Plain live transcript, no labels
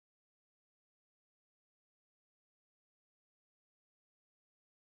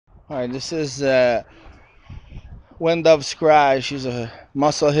All right, this is Wind Dove's Cry. She's a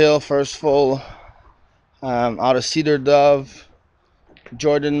Muscle Hill first full out of Cedar Dove.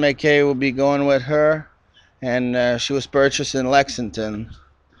 Jordan McKay will be going with her, and she was purchased in Lexington.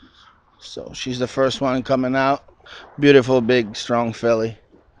 So she's the first one coming out. Beautiful, big, strong filly.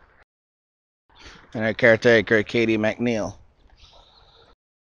 And her caretaker, Katie McNeil.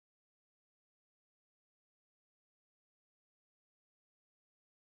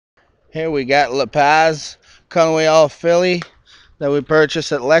 Here we got La Paz, Conway All filly that we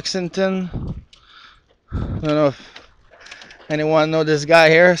purchased at Lexington. I don't know if anyone know this guy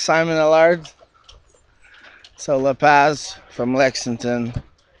here, Simon Allard. So La Paz from Lexington,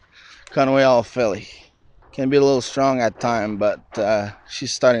 Conway All filly. Can be a little strong at time, but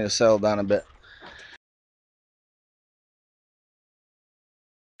she's starting to settle down a bit.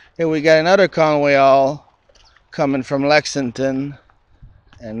 Here we got another Conway All coming from Lexington,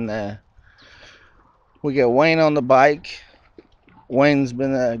 and we get Wayne on the bike. Wayne's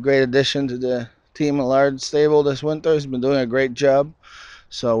been a great addition to the Team Allard stable this winter. He's been doing a great job.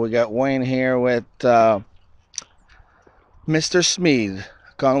 So we got Wayne here with Mr. Smead,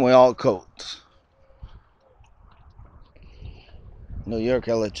 Conway All coat, New York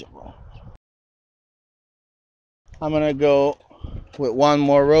eligible. I'm gonna go with One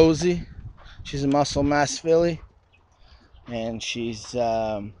More Rosie. She's a muscle mass filly, and she's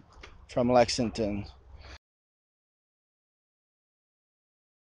from Lexington.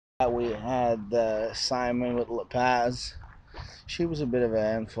 We had Simon with La Paz. She was a bit of a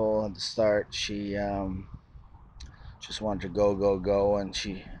handful at the start. She just wanted to go, go, go, and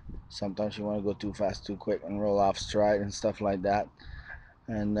sometimes she wanted to go too fast, too quick, and roll off stride and stuff like that.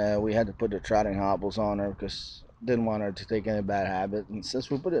 And we had to put the trotting hobbles on her because didn't want her to take any bad habit. And since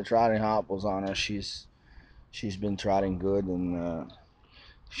we put the trotting hobbles on her, she's been trotting good, and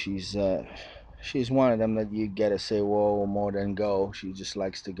she's she's one of them that you get to say whoa more than go. She just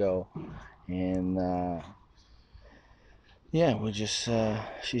likes to go, and yeah, we just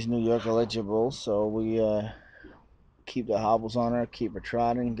she's New York eligible, so we keep the hobbles on her, keep her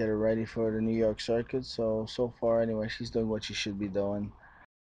trotting, get her ready for the New York circuit. So far anyway, she's doing what she should be doing.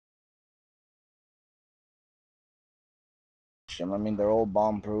 I mean, they're all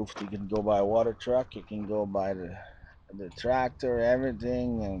bomb proof. You can go by a water truck, you can go by the tractor,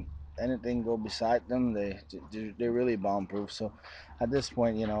 everything, and anything go beside them. They're really bomb proof. So at this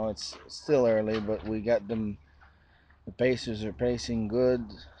point, it's still early, but we got them. The pacers are pacing good,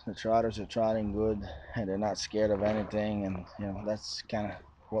 the trotters are trotting good, and they're not scared of anything. And that's kind of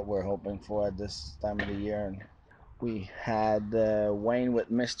what we're hoping for at this time of the year. And we had Wayne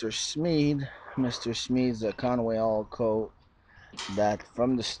with Mr. Smead. Mr. Smead's a Conway All coat that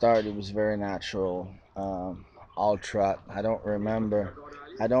from the start it was very natural. All trot. I don't remember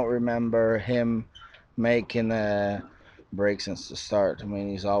him making a break since the start. I mean,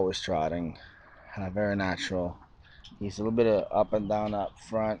 he's always trotting. Very natural. He's a little bit of up and down up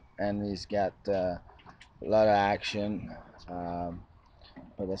front, and he's got a lot of action. Um,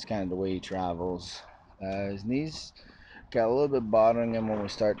 but that's kind of the way he travels. His knees got a little bit bothering him when we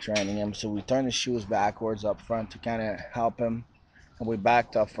start training him, so we turn his shoes backwards up front to kind of help him. And we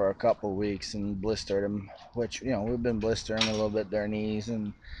backed up for a couple of weeks and blistered him, which we've been blistering a little bit their knees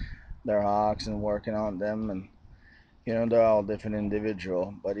and their hocks and working on them, and they're all different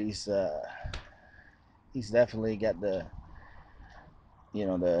individual, but he's definitely got the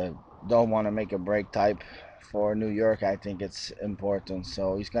don't want to make a break type for New York. I think it's important.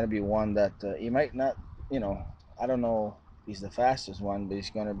 So he's going to be one that he might not, you know, I don't know if he's the fastest one, but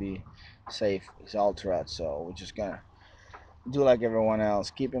he's going to be safe. He's ultra. So we're just going to do like everyone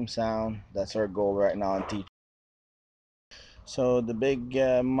else, keep him sound. That's our goal right now and teach. So the big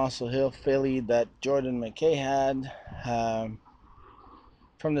Muscle Hill filly that Jordan McKay had, um,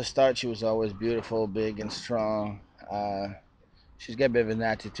 from the start, she was always beautiful, big, and strong. She's got a bit of an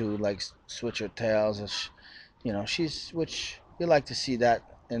attitude, like switch her tails. She's which you like to see that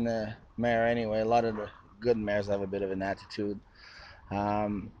in the mare anyway. A lot of the good mares have a bit of an attitude.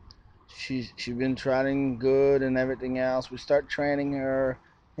 Um, she's been trotting good and everything else. We start training her,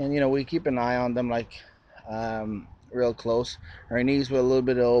 and we keep an eye on them like real close. Her knees were a little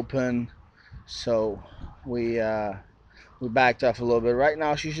bit open, so we uh, we backed off a little bit. Right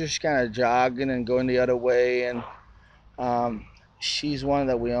now, she's just kind of jogging and going the other way, and um, she's one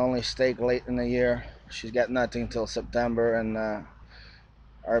that we only stake late in the year. She's got nothing till September, and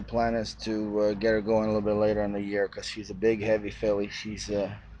our plan is to get her going a little bit later in the year because she's a big, heavy filly. She's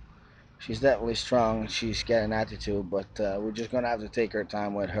definitely strong. She's got an attitude, but we're just gonna have to take our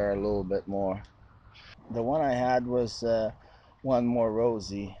time with her a little bit more. The one I had was One More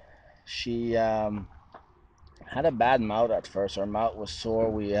Rosie. She had a bad mouth at first. Her mouth was sore.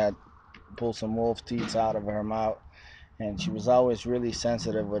 We had pulled some wolf teeth out of her mouth, and she was always really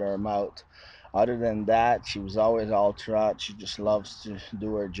sensitive with her mouth. Other than that, she was always all trot. She just loves to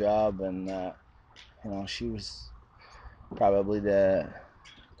do her job, and she was probably the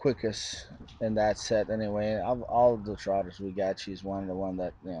quickest in that set anyway. Of all the trotters we got, she's one of the one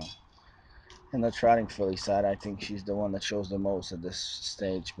that in the trotting filly side. I think she's the one that shows the most at this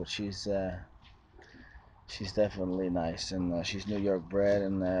stage, but she's definitely nice, and she's New York bred.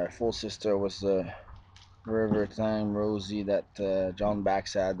 And her full sister was the River Time Rosie that John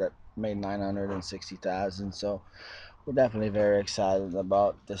Bax had that made 960,000. So we're definitely very excited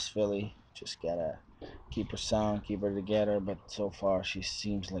about this filly. Just gotta keep her sound, keep her together. But so far, she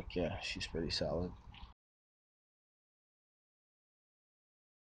seems like she's pretty solid.